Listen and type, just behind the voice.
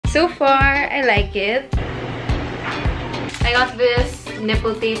So far, I like it. I got this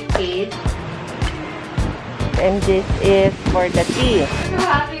nipple tape case. And this is for the tea. I'm so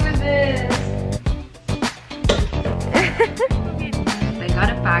happy with this. I got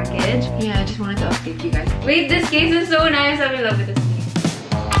a package. Yeah, I just wanted to update you guys. Wait, this case is so nice. I'm in love with this case.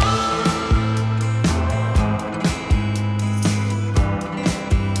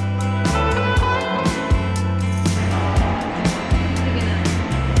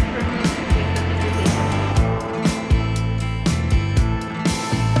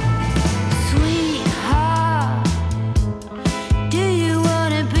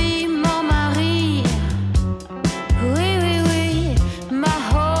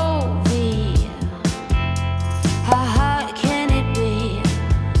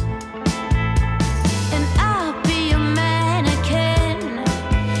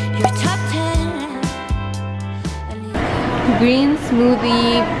 Green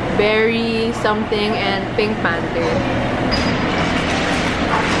smoothie, berry something, and pink panther.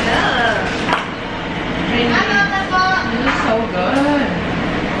 This is so good.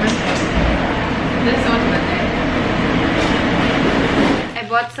 This is so much better. I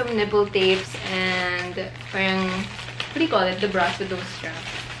bought some nipple tapes and parang, what do you call it? The bras with those straps.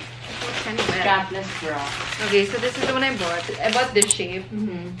 It's kind of wet. Strapless bra. Okay, so this is the one I bought. I bought this shape.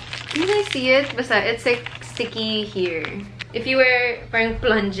 Can you guys see it? Basta, it's like sticky here. If you were parang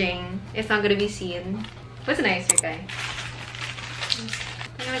plunging, it's not gonna be seen. What's nicer, guy?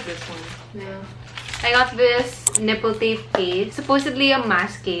 I like this one. Yeah. I got this nipple tape case. Supposedly a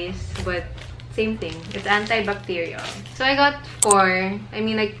mask case, but same thing. It's antibacterial. So I got 4. I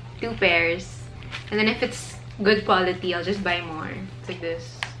mean like 2 pairs. And then if it's good quality, I'll just buy more. It's like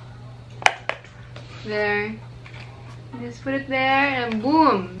this. There. Just put it there and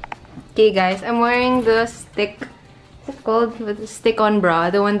boom! Okay guys, I'm wearing the stick. What's it called? With the stick-on bra,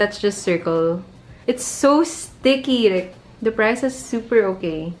 the one that's just circle. It's so sticky. Like the price is super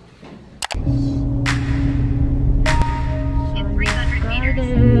okay. In 300 meters.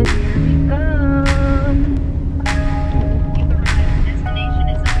 Here we come. You've arrived. Destination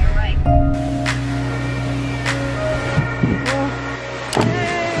is on your right.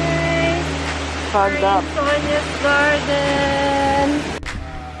 Fogged up. Sonia's garden.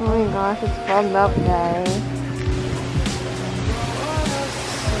 Oh my gosh, it's fogged up, guys.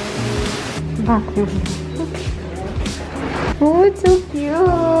 Oh, it's so cute.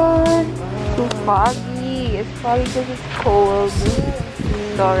 So foggy. It's probably because it's cold.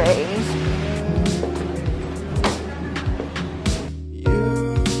 Sorry.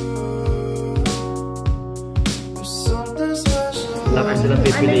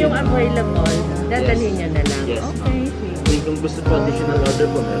 Ano yung available? Dadalhin niya na lang. Yes. Okay. Kung gusto po additional order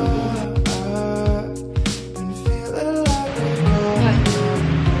po, meron po.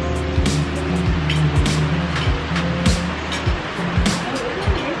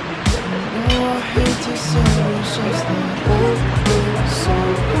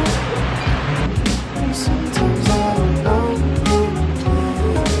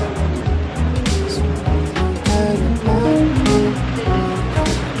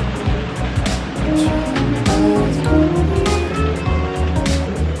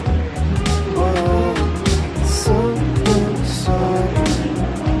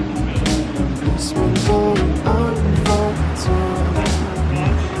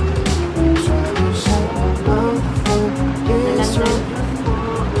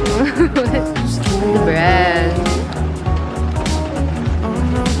 The bread.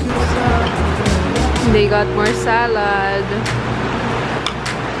 They got more salad.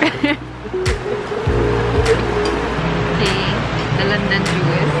 Okay, the London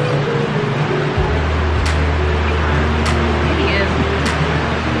Jewish.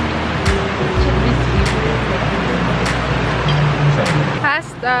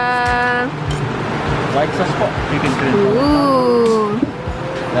 Pasta. White sauce po. You can print po. Ooh.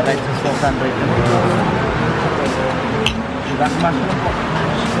 The white sauce po, 100 na po. Black mushroom po.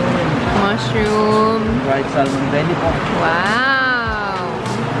 Mushroom. Fried salmon belly po. Wow.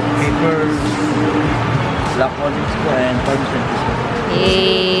 Capers, black olives po, and corn shrimps po.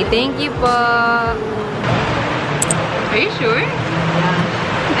 Yay! Thank you po. Are you sure?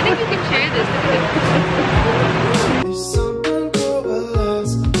 Yeah. I think we can share this.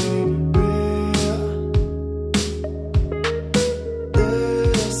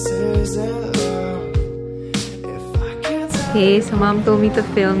 Okay, so mom told me to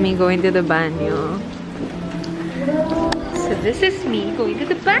film me going to the banyo. So this is me going to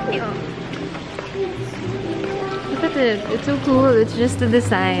the banyo. Look at it. It's so cool. It's just the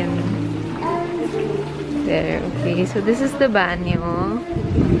design. there. Okay, so this is the banyo.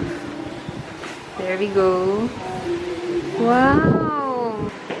 There we go.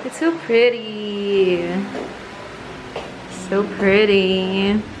 Wow! It's so pretty. So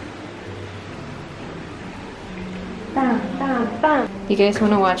pretty. You guys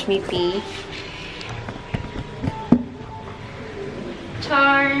wanna watch me pee?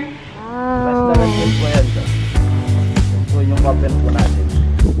 Char! Wow. Ito yung papel po natin.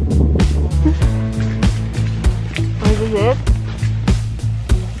 What is it?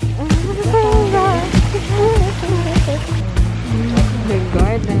 The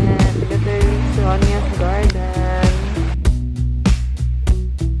garden. Look at Sonia's garden.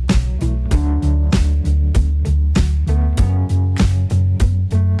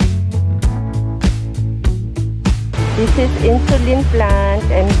 This is insulin plant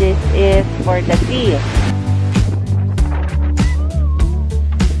and this is for the tea.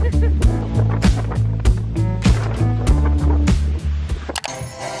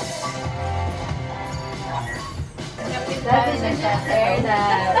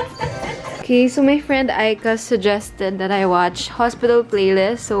 Okay, so my friend Aika suggested that I watch Hospital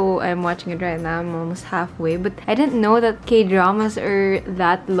Playlist, so I'm watching it right now. I'm almost halfway, but I didn't know that K-dramas are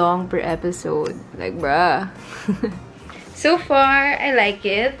that long per episode. Like, bruh. So far, I like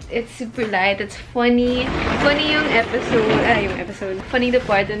it. It's super light. It's funny. Funny yung episode. Funny the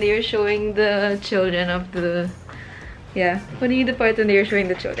part when they were showing the children of the... Yeah, funny the part when they were showing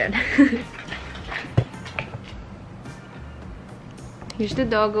the children. Here's the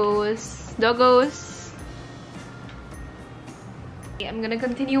doggos. Doggos! Okay, I'm gonna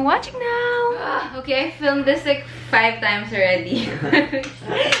continue watching now! Okay, I filmed this like 5 times already.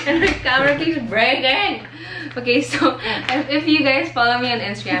 And my camera keeps breaking! Okay, so if you guys follow me on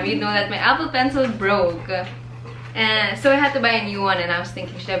Instagram, you know that my Apple Pencil broke. And so I had to buy a new one, and I was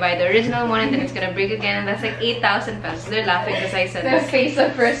thinking, should I buy the original one and then it's gonna break again? And that's like 8,000 pesos. They're laughing because I said The face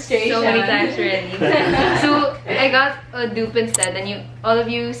of frustration. so many times already. So I got a dupe instead, and all of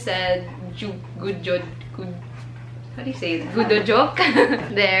you said good. How do you say it? Good joke.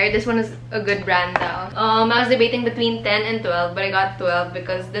 There, this one is a good brand now. I was debating between 10 and 12, but I got 12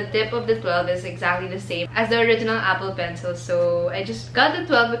 because the tip of the 12 is exactly the same as the original Apple Pencil. So I just got the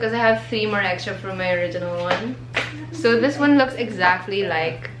 12 because I have 3 more extra from my original one. So this one looks exactly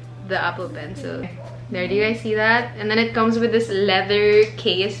like the Apple Pencil. There, do you guys see that? And then it comes with this leather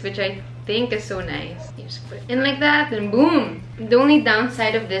case, which I think is so nice. You just put it in like that, and boom! The only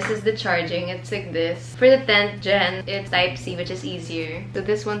downside of this is the charging. It's like this. For the 10th gen, it's Type-C, which is easier. So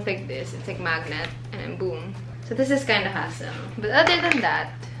this one's like this. It's like magnet, and then boom. So this is kind of hassle. But other than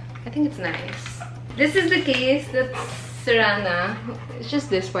that, I think it's nice. This is the case that's Serana. It's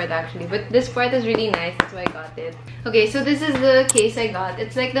just this part actually, but this part is really nice. That's why I got it. Okay, so this is the case I got.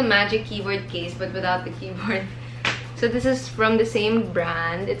 It's like the Magic Keyboard case, but without the keyboard. So this is from the same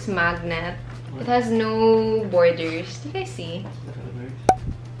brand. It's magnet. It has no borders. Do you guys see?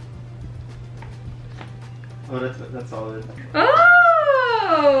 Oh, that's solid.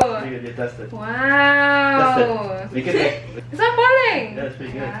 Oh! Pretty good, you tested. Wow! Tested. We can It's not falling! Yeah, it's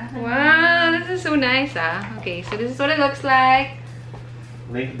pretty good. Wow, this is so nice, ah. Okay, so this is what it looks like.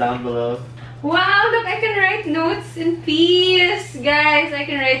 Link down below. Wow, look, I can write notes in peace! Guys, I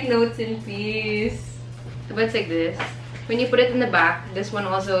can write notes in peace. But it's like this. When you put it in the back, this one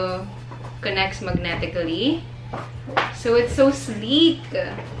also connects magnetically. So it's so sleek.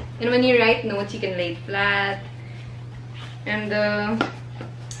 And when you write notes, you can lay it flat. And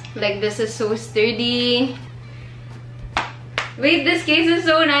like this is so sturdy. Wait, this case is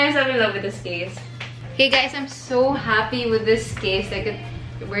so nice. I'm in love with this case. Okay guys, I'm so happy with this case. Like it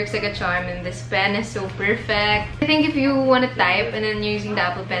works like a charm, and this pen is so perfect. I think if you want to type and then you're using the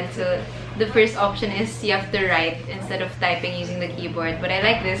Apple Pencil, the first option is you have to write instead of typing using the keyboard. But I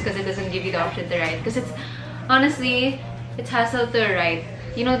like this because it doesn't give you the option to write. Because it's honestly, it's hassle to write.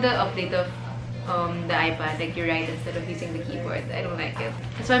 You know the update of the iPad, like you write instead of using the keyboard. I don't like it.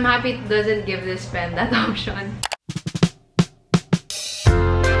 So I'm happy it doesn't give this pen that option.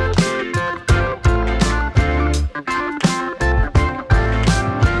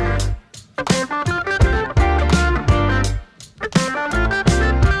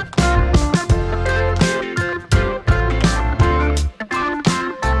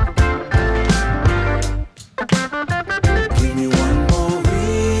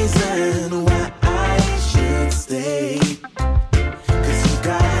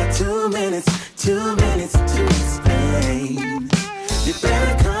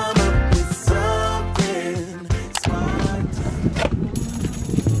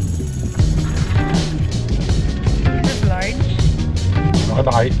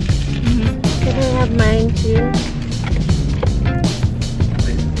 Can I have mine too?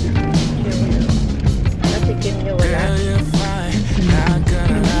 Kasi kinyo wala.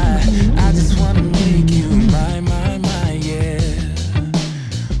 I just wanna make you my, yeah.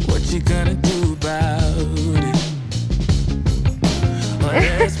 What you gonna do about it? Well,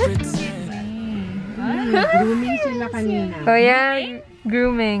 let's pretend. Grooming sila kanina. Oh yeah,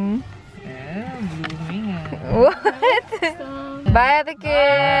 grooming. Grooming What? Bye, Ate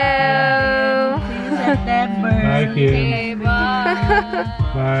Kiehl. September. Bye, Kiehl. Okay, bye.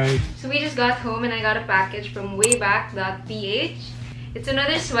 Bye. So we just got home and I got a package from wayback.ph. It's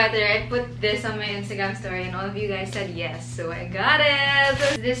another sweater. I put this on my Instagram story and all of you guys said yes, so I got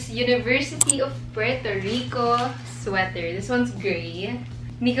it. This University of Puerto Rico sweater. This one's gray.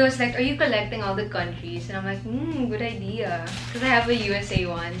 Nico was like, are you collecting all the countries? And I'm like, good idea. Because I have a USA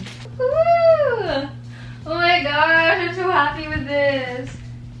one. Woo! Oh my gosh, I'm so happy with this.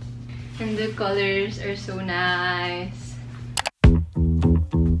 And the colors are so nice.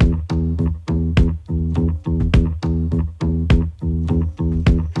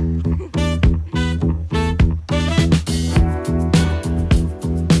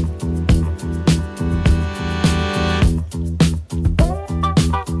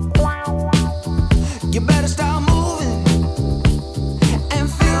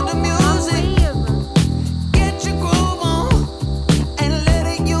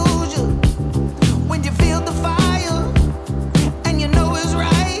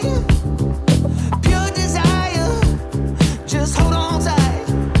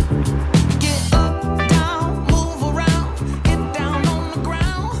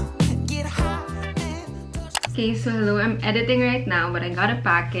 Okay, so hello, I'm editing right now, but I got a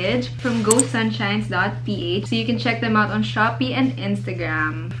package from gosunshines.ph, so you can check them out on Shopee and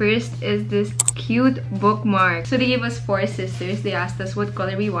Instagram. First is this cute bookmark. So they gave us 4 sisters. They asked us what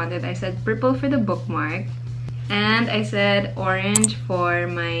color we wanted. I said purple for the bookmark, and I said orange for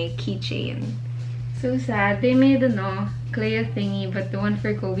my keychain. So sad. They made a clay thingy, but the one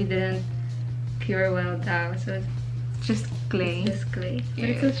for Kobe didn't cure well down, so it's just clay. It's just clay. But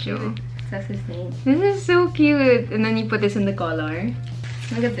it's so cute. That's his name. This is so cute. And then you put this in the collar.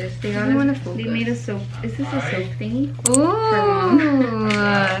 Look at this. They made a soap. Is this a soap thingy? Ooh,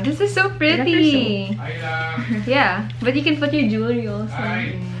 this is so pretty. Yeah, but you can put your jewelry also.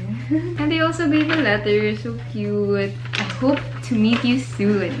 And they also gave a letter. So cute. I hope to meet you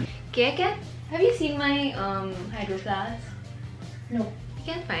soon. Keke, have you seen my Hydro Flask? No. I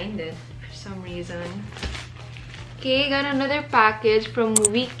can't find it for some reason. Okay, got another package from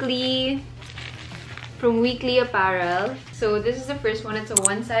Weekly Apparel. So this is the first one. It's a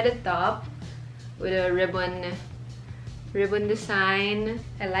one-sided top with a ribbon design.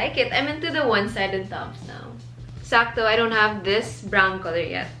 I like it. I'm into the one-sided tops now. Sakto, I don't have this brown color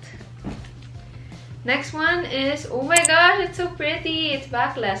yet. Next one is, oh my gosh, it's so pretty. It's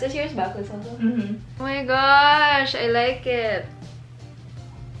backless. Is yours backless also? Oh my gosh, I like it.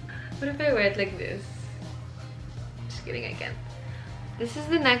 What if I wear it like this? Just kidding, I can't. This is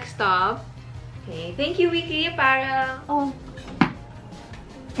the next top. Okay, thank you, Weekly Apparel. Oh.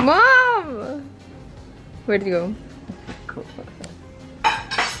 Mom! Where'd it go?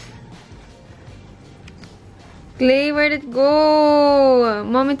 Clay, where'd it go?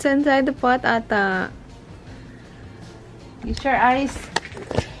 Mom, it's inside the pot ata. Use your eyes.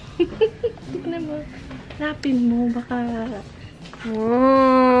 Napin mo, baka.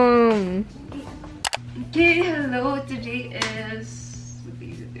 Mom! Okay, hello. Today is,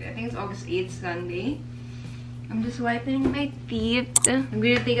 I think it's August 8th, Sunday. I'm just wiping my teeth. I'm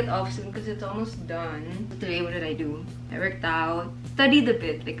gonna take it off soon because it's almost done. Today, what did I do? I worked out, studied a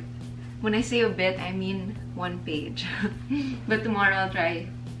bit. Like, when I say a bit, I mean 1 page. But tomorrow I'll try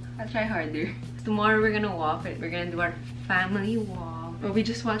harder. Tomorrow we're gonna walk. We're gonna do our family walk. Oh, we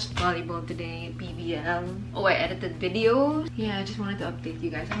just watched volleyball today, PBL. Oh, I edited videos. Yeah, I just wanted to update you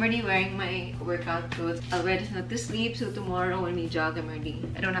guys. I'm already wearing my workout clothes. I'll wear this not to sleep, so tomorrow when we jog, I'm ready.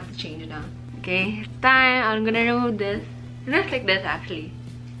 I don't have to change it now. Okay, it's time. I'm gonna remove this. Not like this, actually.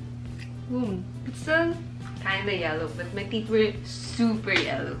 Boom. It's still kinda yellow, but my teeth were super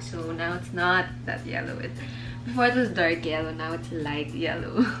yellow, so now it's not that yellow. Before it was dark yellow, now it's light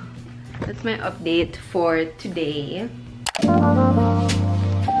yellow. That's my update for today.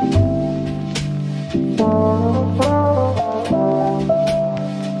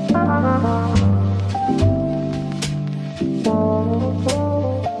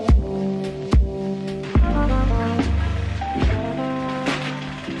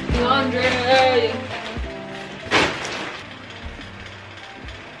 Laundry!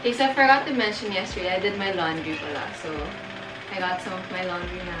 Okay, so I forgot to mention yesterday, I did my laundry pala, so I got some of my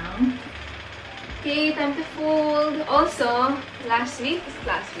laundry now. Okay, time to fold. Also, last week,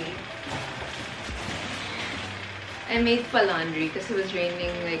 I made pa laundry because it was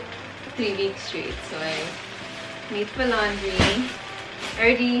raining like 3 weeks straight. So I made pa laundry. I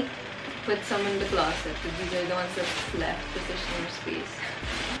already put some in the closet. So these are the ones that's left because there's no space.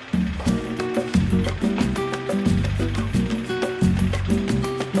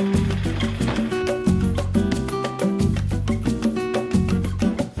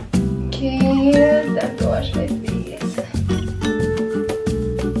 Okay, time to wash my face.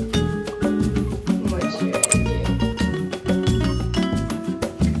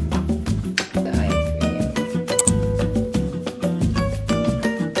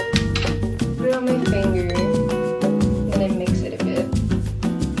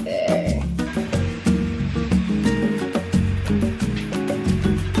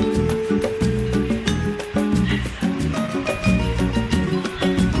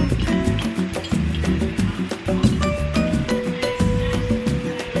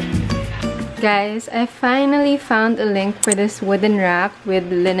 Guys, I finally found a link for this wooden rack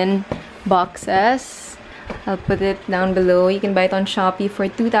with linen boxes. I'll put it down below. You can buy it on Shopee for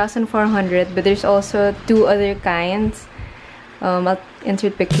 2,400, but there's also 2 other kinds. I'll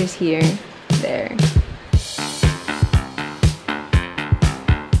insert pictures here. There.